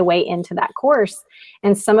can find a way into that course.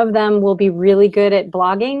 And some of them will be really good at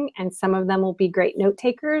blogging, and some of them will be great note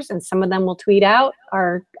takers, and some of them will tweet out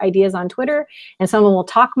our ideas on Twitter, and some of them will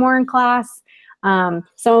talk more in class. Some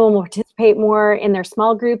of them will participate more in their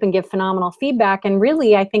small group and give phenomenal feedback. And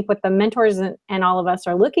really, I think what the mentors and all of us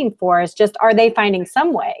are looking for is just, are they finding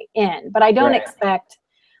some way in? But I don't expect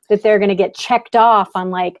that they're going to get checked off on,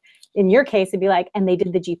 like, in your case, it'd be like, and they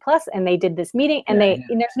did the G+, and they did this meeting, and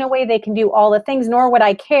and there's no way they can do all the things, nor would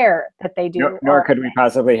I care that they do. Nor could we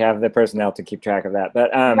possibly have the personnel to keep track of that. But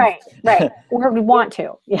right. Or we want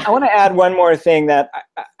to. Yeah. I want to add one more thing that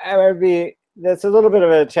that's a little bit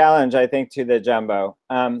of a challenge, I think, to the jumbo.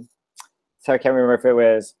 So I can't remember if it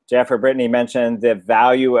was Jeff or Brittany mentioned the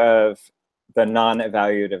value of the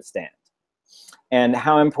non-evaluative stand and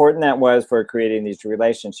how important that was for creating these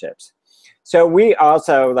relationships. So we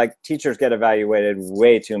also, like, teachers get evaluated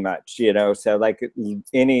way too much, so like we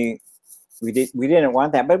didn't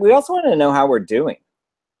want that, but we also want to know how we're doing.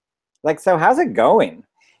 Like, so how's it going?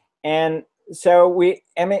 And so we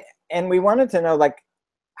wanted to know, like,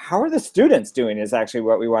 how are the students doing is actually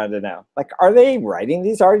what we wanted to know. Like, are they writing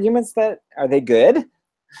these arguments are they good?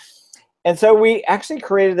 And so we actually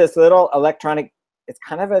created this little electronic, it's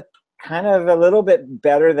kind of a little bit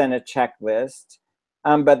better than a checklist,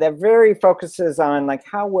 but that very focuses on, like,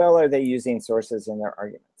 how well are they using sources in their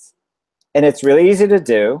arguments. And it's really easy to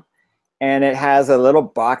do. And it has a little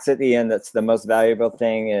box at the end that's the most valuable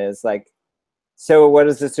thing, is like, so what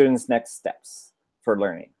is the student's next steps for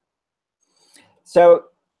learning? So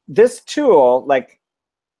this tool, like,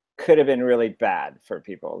 could have been really bad for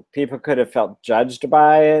people. People could have felt judged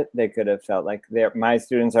by it. They could have felt like my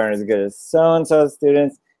students aren't as good as so-and-so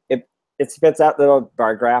students. It spits out little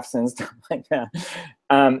bar graphs and stuff like that.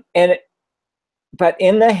 But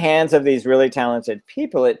in the hands of these really talented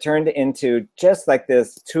people, it turned into just like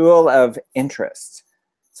this tool of interest.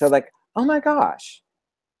 So, like, oh my gosh,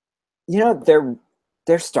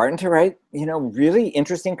 they're starting to write, really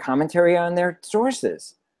interesting commentary on their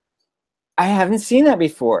sources. I haven't seen that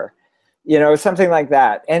before, something like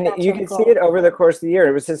that. And you can see it over the course of the year.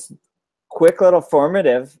 It was this quick little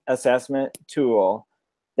formative assessment tool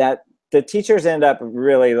that the teachers end up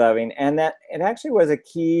really loving, and that it actually was a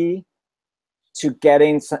key to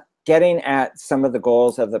getting at some of the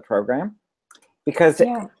goals of the program, because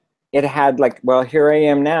it had, like, well, here I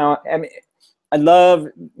am now. I mean, I love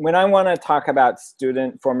when I want to talk about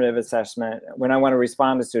student formative assessment, when I want to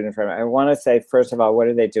respond to student formative, I want to say, first of all, what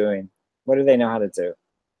are they doing? What do they know how to do?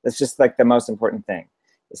 That's just, like, the most important thing,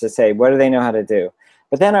 is to say, what do they know how to do?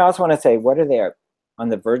 But then I also want to say, what are they on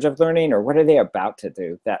the verge of learning, or what are they about to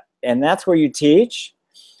do? And that's where you teach.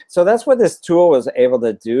 So that's what this tool was able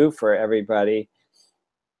to do for everybody.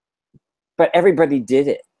 but everybody did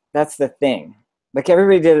it. That's the thing. Like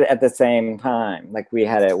everybody did it at the same time. Like we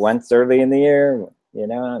had it once early in the year, you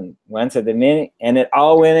know, and once at the minute, and it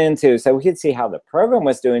all went into, so we could see how the program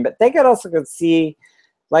was doing, but they could also see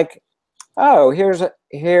like, oh,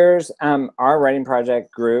 here's our writing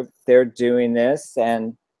project group. They're doing this,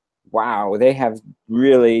 and wow, they have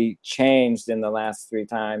really changed in the last 3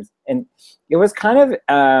 times. And it was kind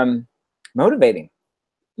of motivating.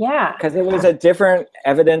 Yeah. Because it was a different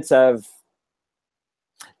evidence of,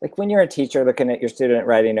 like when you're a teacher looking at your student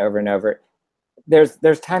writing over and over,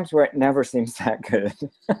 there's times where it never seems that good.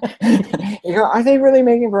 You go, are they really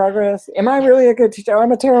making progress? Am I really a good teacher? Oh,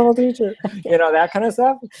 I'm a terrible teacher. You know, that kind of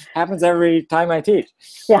stuff happens every time I teach.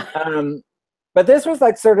 Yeah. But this was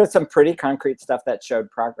like sort of some pretty concrete stuff that showed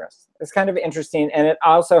progress. It's kind of interesting. And it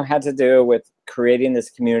also had to do with creating this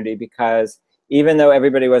community, because even though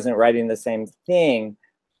everybody wasn't writing the same thing,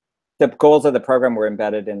 the goals of the program were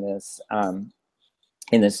embedded in this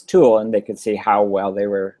tool, and they could see how well they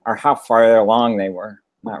were, or how far along they were.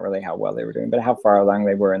 Not really how well they were doing, but how far along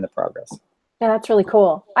they were in the progress. Yeah, that's really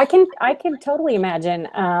cool. I can totally imagine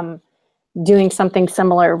doing something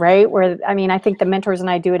similar, right? Where, I mean, I think the mentors and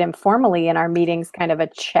I do it informally in our meetings, kind of a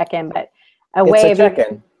check-in, but a way of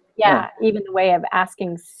check-in. Yeah, even the way of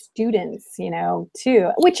asking students, you know, too,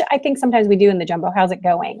 which I think sometimes we do in the Jumbo. How's it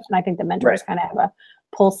going? And I think the mentors kind of have a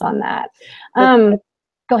pulse on that. Go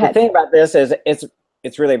ahead. The thing about this is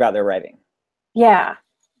it's really about their writing. Yeah.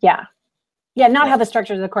 Not how the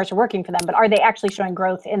structures of the course are working for them, but are they actually showing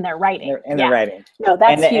growth in their writing? In their writing. No,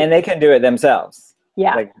 that's huge. And they can do it themselves.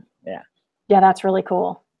 Yeah. Yeah, that's really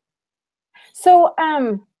cool. So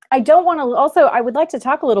I would like to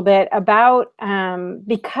talk a little bit about,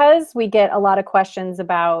 because we get a lot of questions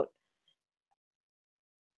about,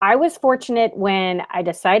 I was fortunate when I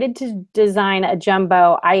decided to design a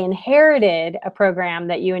Jumbo, I inherited a program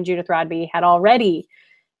that you and Judith Rodby had already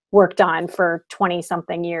worked on for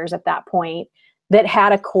 20-something years at that point, that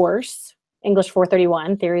had a course, English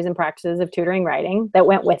 431, Theories and Practices of Tutoring Writing, that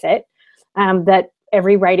went with it, that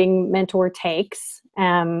every writing mentor takes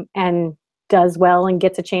and does well and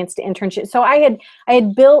gets a chance to internship. So I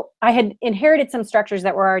had inherited some structures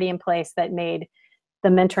that were already in place that made the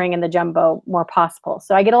mentoring and the Jumbo more possible.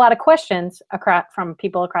 So I get a lot of questions from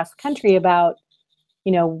people across the country about,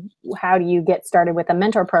 you know, how do you get started with a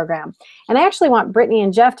mentor program? And I actually want Brittany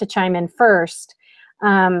and Jeff to chime in first,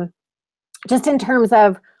 just in terms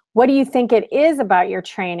of, what do you think it is about your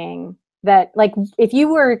training that, like,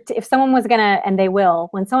 if someone was gonna, and they will,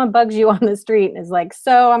 when someone bugs you on the street and is like,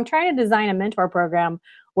 so I'm trying to design a mentor program,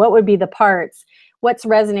 what would be the parts? What's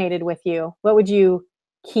resonated with you? What would you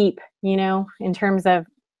keep, you know, in terms of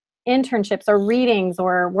internships or readings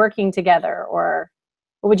or working together, or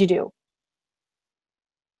what would you do?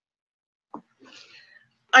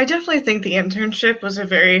 I definitely think the internship was a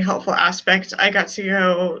very helpful aspect. I got to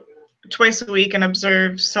go twice a week and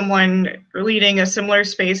observe someone leading a similar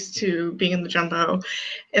space to being in the Jumbo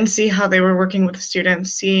and see how they were working with the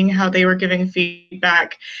students, seeing how they were giving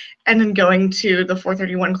feedback, and then going to the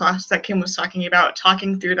 431 class that Kim was talking about,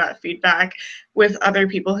 talking through that feedback with other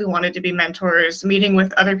people who wanted to be mentors, meeting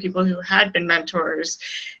with other people who had been mentors,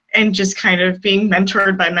 and just kind of being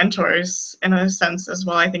mentored by mentors in a sense as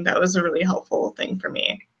well. I think that was a really helpful thing for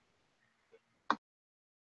me.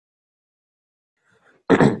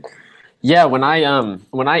 Yeah, when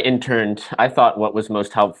I interned, I thought what was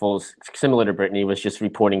most helpful, similar to Brittany, was just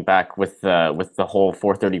reporting back with the whole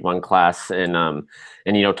 431 class, and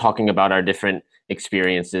you know, talking about our different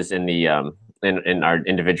experiences in the in our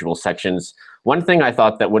individual sections. One thing I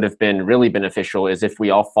thought that would have been really beneficial is if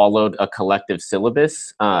we all followed a collective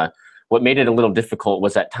syllabus. What made it a little difficult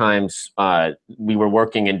was at times we were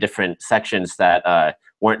working in different sections that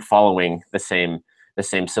weren't following the same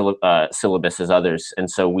syllabus as others,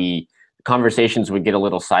 and so conversations would get a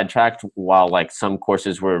little sidetracked, while like some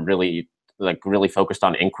courses were really focused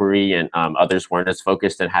on inquiry, and others weren't as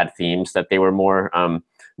focused and had themes that they were more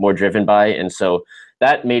driven by. And so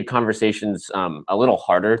that made conversations a little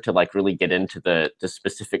harder to like really get into the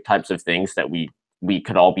specific types of things that we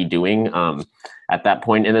could all be doing at that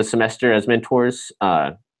point in the semester as mentors.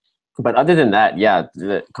 But other than that, yeah,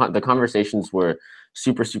 the conversations were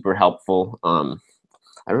super helpful.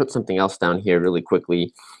 I wrote something else down here really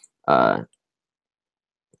quickly.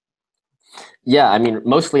 Yeah, I mean,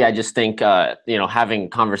 mostly I just think you know, having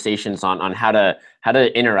conversations on how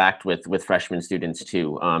to interact with freshman students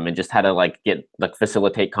too, and just how to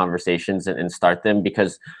facilitate conversations and start them,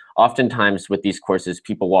 because oftentimes with these courses,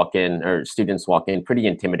 students walk in pretty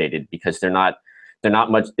intimidated because they're not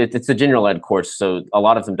much. It's a general ed course, so a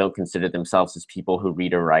lot of them don't consider themselves as people who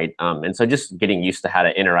read or write, and so just getting used to how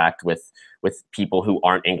to interact with with people who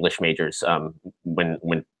aren't English majors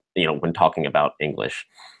when talking about English.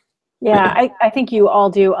 Yeah, I think you all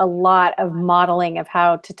do a lot of modeling of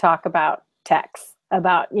how to talk about text,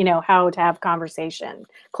 about, how to have conversation,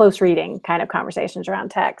 close reading kind of conversations around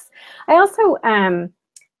text. I also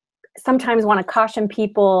sometimes want to caution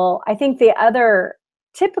people. I think the other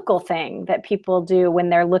typical thing that people do when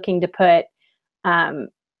they're looking to put,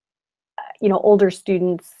 older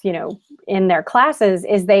students, in their classes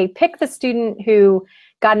is they pick the student who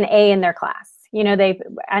got an A in their class.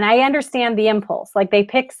 And I understand the impulse, like they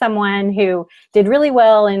pick someone who did really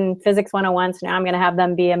well in Physics 101, so now I'm going to have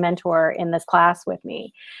them be a mentor in this class with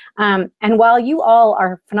me. And while you all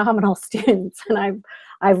are phenomenal students, and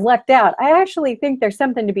I've lucked out, I actually think there's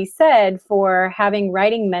something to be said for having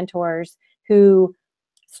writing mentors who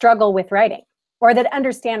struggle with writing, or that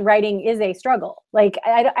understand writing is a struggle. Like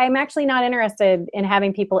I'm actually not interested in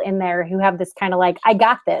having people in there who have this kind of like, I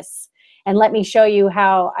got this, and let me show you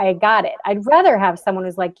how I got it. I'd rather have someone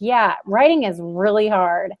who's like, yeah, writing is really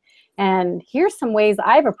hard, and here's some ways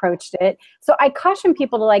I've approached it. So I caution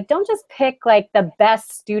people to like, don't just pick like the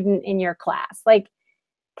best student in your class, like,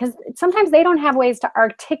 because sometimes they don't have ways to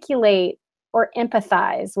articulate or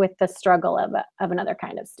empathize with the struggle of another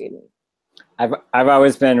kind of student. I've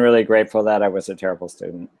always been really grateful that I was a terrible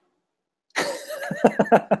student.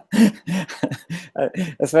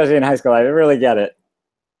 Especially in high school, I really get it.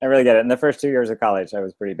 I really get it. In the first 2 years of college, I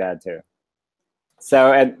was pretty bad too.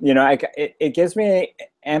 So, and it gives me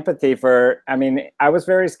empathy for, I was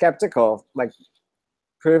very skeptical, like,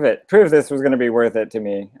 prove this was going to be worth it to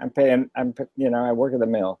me. I work at the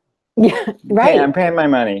mill. Yeah, right. I'm paying my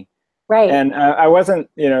money. Right. And I wasn't,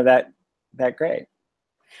 that great.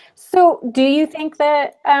 So do you think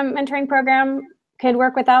that mentoring program could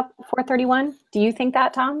work without 431? Do you think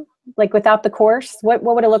that, Tom? Like without the course? What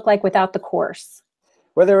would it look like without the course?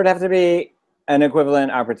 Well, there would have to be an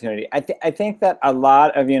equivalent opportunity. I think that a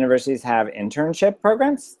lot of universities have internship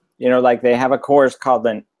programs, like they have a course called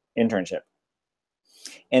an internship.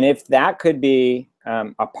 And if that could be,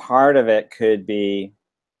 a part of it could be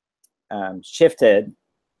shifted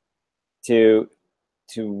to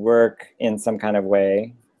work in some kind of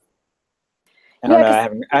way. I don't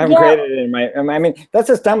know. I haven't created it in my. That's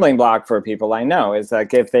a stumbling block for people. I know is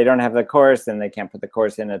like if they don't have the course, then they can't put the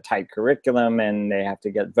course in a tight curriculum, and they have to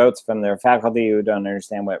get votes from their faculty who don't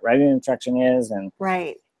understand what writing instruction is. And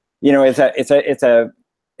right,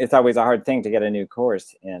 it's always a hard thing to get a new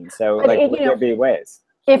course in. So there'll be ways.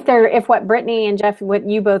 If what Brittany and Jeff, what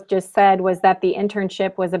you both just said was that the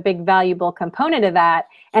internship was a big valuable component of that,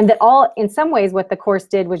 and that in some ways what the course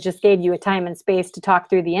did was just gave you a time and space to talk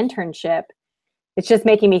through the internship. It's just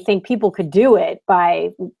making me think people could do it by,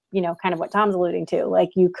 kind of what Tom's alluding to. Like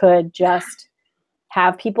you could just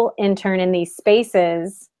have people intern in these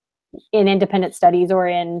spaces in independent studies or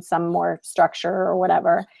in some more structure or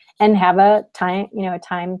whatever, and have a time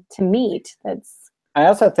to meet. I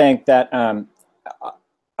also think that,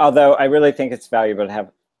 although I really think it's valuable to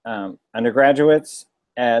have undergraduates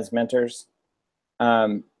as mentors,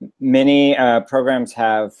 many programs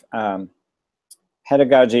have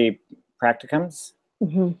pedagogy practicums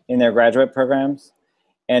in their graduate programs,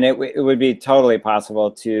 and it would be totally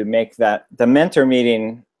possible to make that the mentor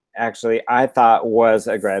meeting. Actually, I thought was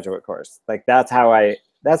a graduate course. Like that's how I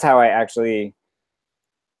actually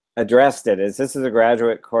addressed it. This is a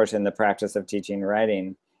graduate course in the practice of teaching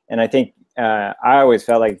writing, and I think I always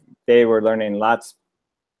felt like they were learning lots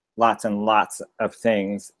and lots of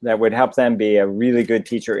things that would help them be a really good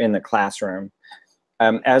teacher in the classroom.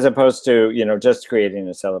 As opposed to, just creating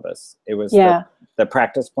a syllabus. It was the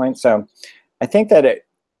practice point. So I think that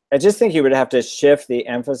I just think you would have to shift the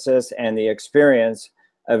emphasis and the experience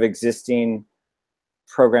of existing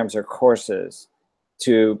programs or courses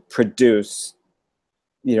to produce,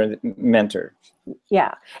 mentors.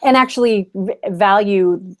 Yeah, and actually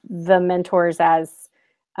value the mentors as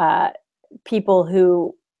people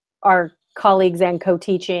who are colleagues and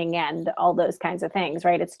co-teaching and all those kinds of things,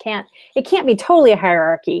 right? It can't be totally a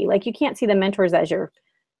hierarchy. Like you can't see the mentors as your,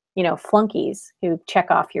 flunkies who check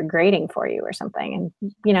off your grading for you or something.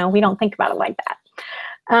 And, we don't think about it like that.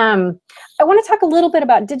 I want to talk a little bit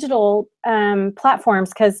about digital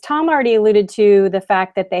platforms, because Tom already alluded to the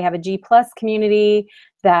fact that they have a G+ community,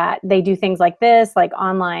 that they do things like this, like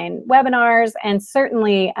online webinars, and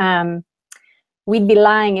certainly we'd be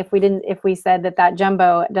lying if we said that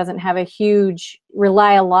Jumbo doesn't have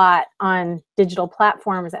rely a lot on digital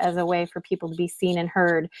platforms as a way for people to be seen and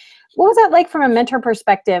heard. What was that like from a mentor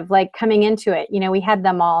perspective, like coming into it? We had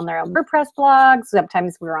them all on their own WordPress blogs.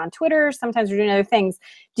 Sometimes we were on Twitter, sometimes we were doing other things.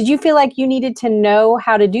 Did you feel like you needed to know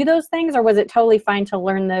how to do those things, or was it totally fine to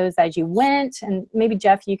learn those as you went? And maybe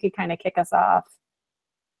Jeff, you could kind of kick us off.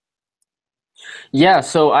 Yeah,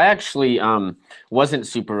 so I actually wasn't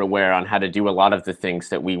super aware on how to do a lot of the things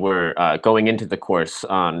that we were going into the course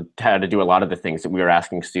on, how to do a lot of the things that we were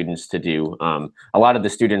asking students to do. A lot of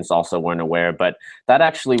the students also weren't aware, but that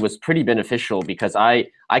actually was pretty beneficial because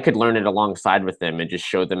I could learn it alongside with them and just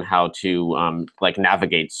show them how to like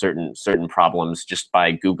navigate certain problems just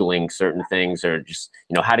by Googling certain things, or just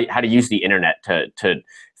how to use the internet to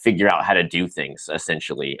figure out how to do things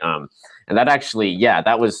essentially. And that actually, yeah,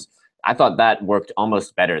 I thought that worked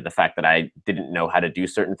almost better, the fact that I didn't know how to do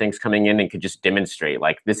certain things coming in and could just demonstrate,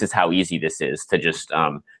 like, this is how easy this is to just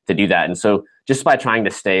to do that. And so just by trying to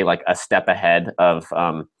stay like a step ahead of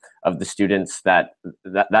the students, that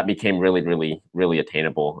became really, really, really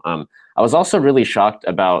attainable. I was also really shocked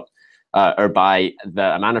about or by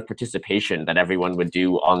the amount of participation that everyone would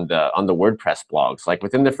do on the WordPress blogs. Like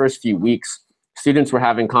within the first few weeks, students were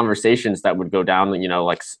having conversations that would go down,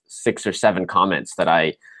 like 6 or 7 comments that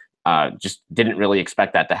I just didn't really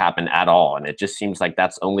expect that to happen at all. And it just seems like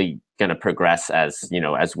that's only going to progress as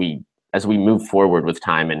we move forward with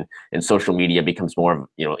time, and social media becomes more,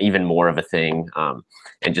 even more of a thing,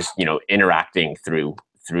 and just, interacting through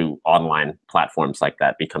online platforms like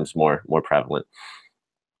that becomes more prevalent.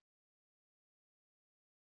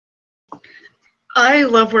 I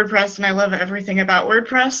love WordPress and I love everything about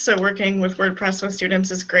WordPress, so working with WordPress with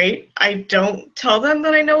students is great. I don't tell them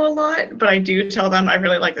that I know a lot, but I do tell them I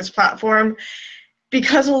really like this platform,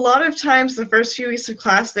 because a lot of times the first few weeks of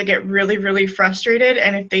class they get really, really frustrated,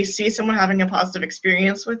 and if they see someone having a positive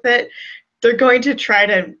experience with it, they're going to try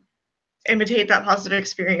to imitate that positive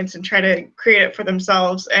experience and try to create it for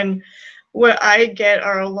themselves. And what I get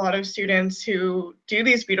are a lot of students who do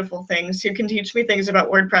these beautiful things, who can teach me things about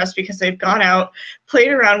WordPress because they've gone out,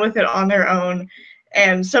 played around with it on their own.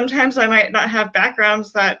 And sometimes I might not have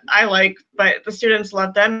backgrounds that I like, but the students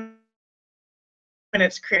love them and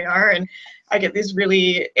it's creator, and I get these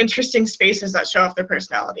really interesting spaces that show off their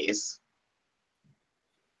personalities.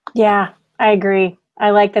 Yeah, I agree.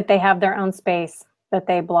 I like that they have their own space that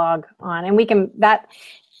they blog on, and we can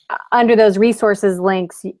under those resources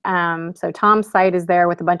links. So Tom's site is there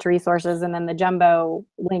with a bunch of resources, and then the Jumbo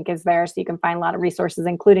link is there, so you can find a lot of resources,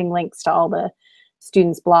 including links to all the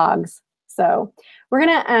students' blogs. So we're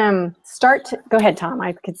gonna start. Go ahead, Tom.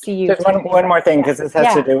 I could see you. Just one more thing, because this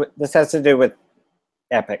has to do with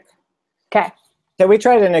Epic. Okay. So we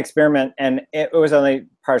tried an experiment, and it was only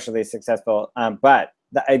partially successful, but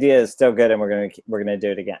the idea is still good, and we're gonna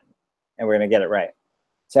do it again, and we're gonna get it right.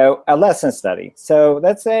 So a lesson study. So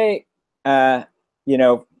let's say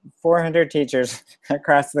 400 teachers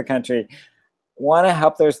across the country want to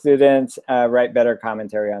help their students write better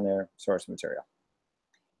commentary on their source material.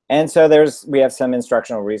 And so we have some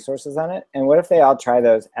instructional resources on it. And what if they all try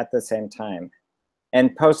those at the same time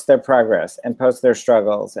and post their progress and post their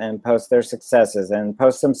struggles and post their successes and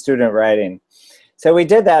post some student writing? So we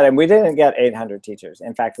did that, and we didn't get 800 teachers.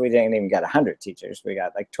 In fact, we didn't even get 100 teachers. We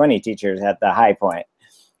got like 20 teachers at the high point.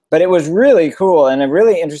 But it was really cool and a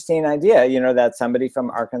really interesting idea, that somebody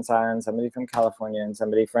from Arkansas and somebody from California and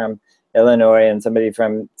somebody from Illinois and somebody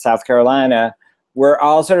from South Carolina were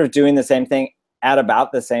all sort of doing the same thing at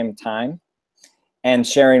about the same time and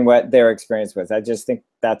sharing what their experience was. I just think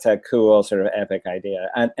that's a cool sort of epic idea.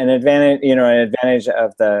 An advantage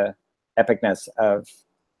of the epicness of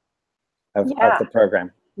the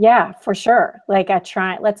program. Yeah, for sure. Like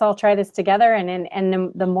let's all try this together,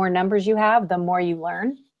 and the more numbers you have, the more you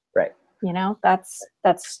learn. Right.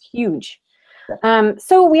 That's huge.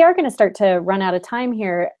 So we are going to start to run out of time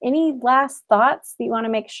here. Any last thoughts that you want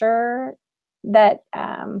to make sure that,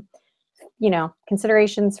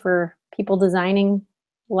 considerations for people designing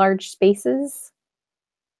large spaces?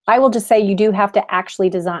 I will just say you do have to actually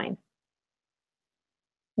design.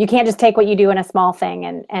 You can't just take what you do in a small thing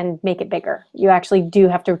and make it bigger. You actually do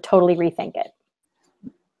have to totally rethink it.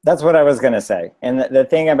 That's what I was going to say. And the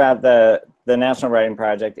thing about the National Writing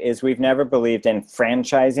Project is we've never believed in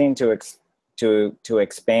franchising to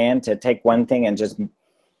expand, to take one thing and just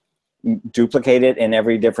duplicate it in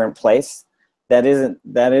every different place. That isn't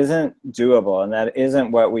doable, and that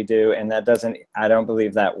isn't what we do, and I don't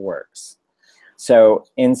believe that works. So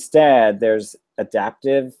instead, there's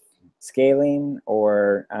adaptive scaling,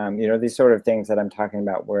 or these sort of things that I'm talking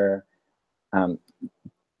about, where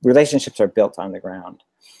relationships are built on the ground.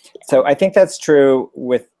 So I think that's true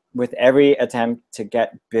with every attempt to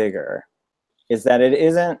get bigger, is that it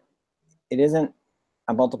isn't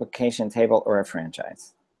a multiplication table or a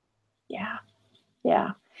franchise. Yeah.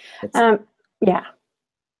 Yeah. It's, Yeah.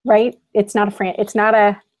 Right. It's not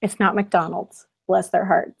it's not McDonald's, bless their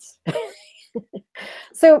hearts.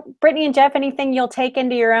 So Brittany and Jeff, anything you'll take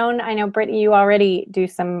into your own? I know Brittany, you already do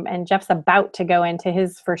some, and Jeff's about to go into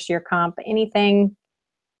his first year comp. Anything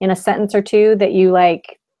in a sentence or two that you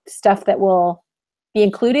like, stuff that will be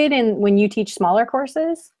included in when you teach smaller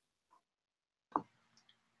courses?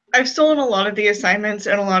 I've stolen a lot of the assignments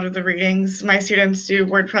and a lot of the readings. My students do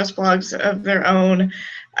WordPress blogs of their own.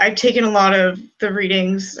 I've taken a lot of the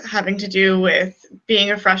readings having to do with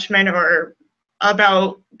being a freshman or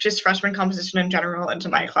about just freshman composition in general into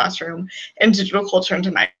my classroom and digital culture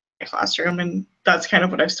into my classroom, and that's kind of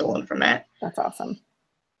what I've stolen from it. That's awesome.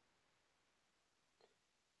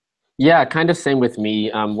 Yeah, kind of same with me.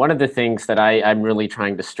 One of the things that I'm really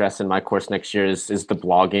trying to stress in my course next year is the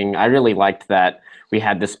blogging. I really liked that we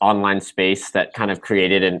had this online space that kind of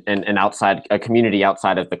created a community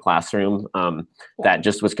outside of the classroom that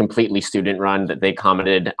just was completely student run, that they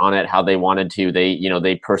commented on it how they wanted to.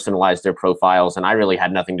 They personalized their profiles, and I really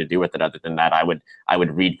had nothing to do with it other than that I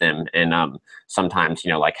would read them and sometimes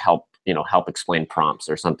like help explain prompts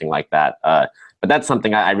or something like that. But that's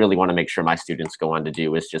something I really want to make sure my students go on to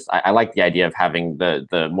do, is just, I like the idea of having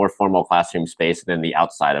the more formal classroom space and then the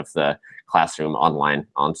outside of the classroom online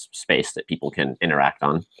space that people can interact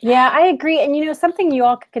on. Yeah, I agree. And something you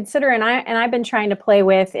all could consider, and I've been trying to play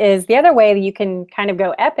with, is the other way that you can kind of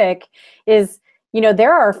go epic is,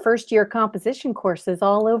 there are first year composition courses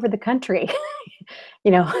all over the country,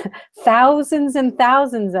 thousands and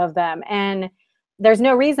thousands of them. And there's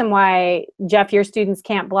no reason why, Jeff, your students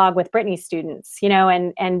can't blog with Brittany's students,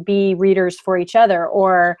 and be readers for each other,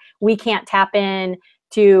 or we can't tap in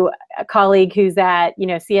to a colleague who's at,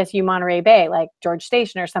 CSU Monterey Bay, like George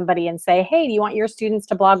Station or somebody, and say, hey, do you want your students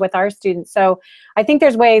to blog with our students? So I think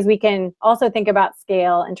there's ways we can also think about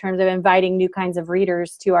scale in terms of inviting new kinds of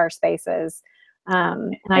readers to our spaces.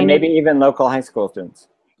 And maybe even local high school students.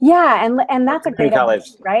 Yeah, and that's a great college,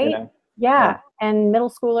 idea, right? Yeah, and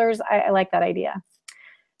middle schoolers, I like that idea.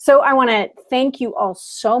 So I want to thank you all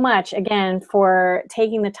so much again for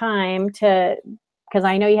taking the time because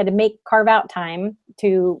I know you had to carve out time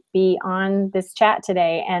to be on this chat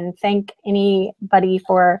today, and thank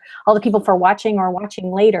all the people for watching or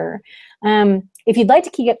watching later. If you'd like to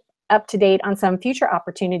keep up to date on some future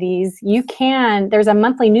opportunities, you can. There's a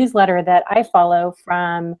monthly newsletter that I follow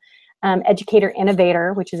from Educator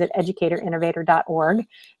Innovator, which is at educatorinnovator.org,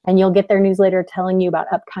 and you'll get their newsletter telling you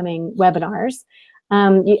about upcoming webinars.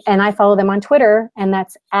 And I follow them on Twitter, and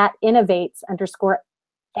that's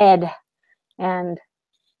 @innovates_ed. And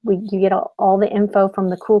you get all the info from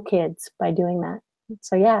the cool kids by doing that.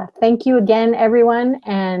 So yeah, thank you again, everyone,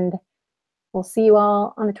 and we'll see you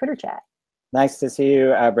all on the Twitter chat. Nice to see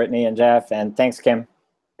you, Brittany and Jeff, and thanks, Kim.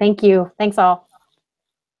 Thank you. Thanks all.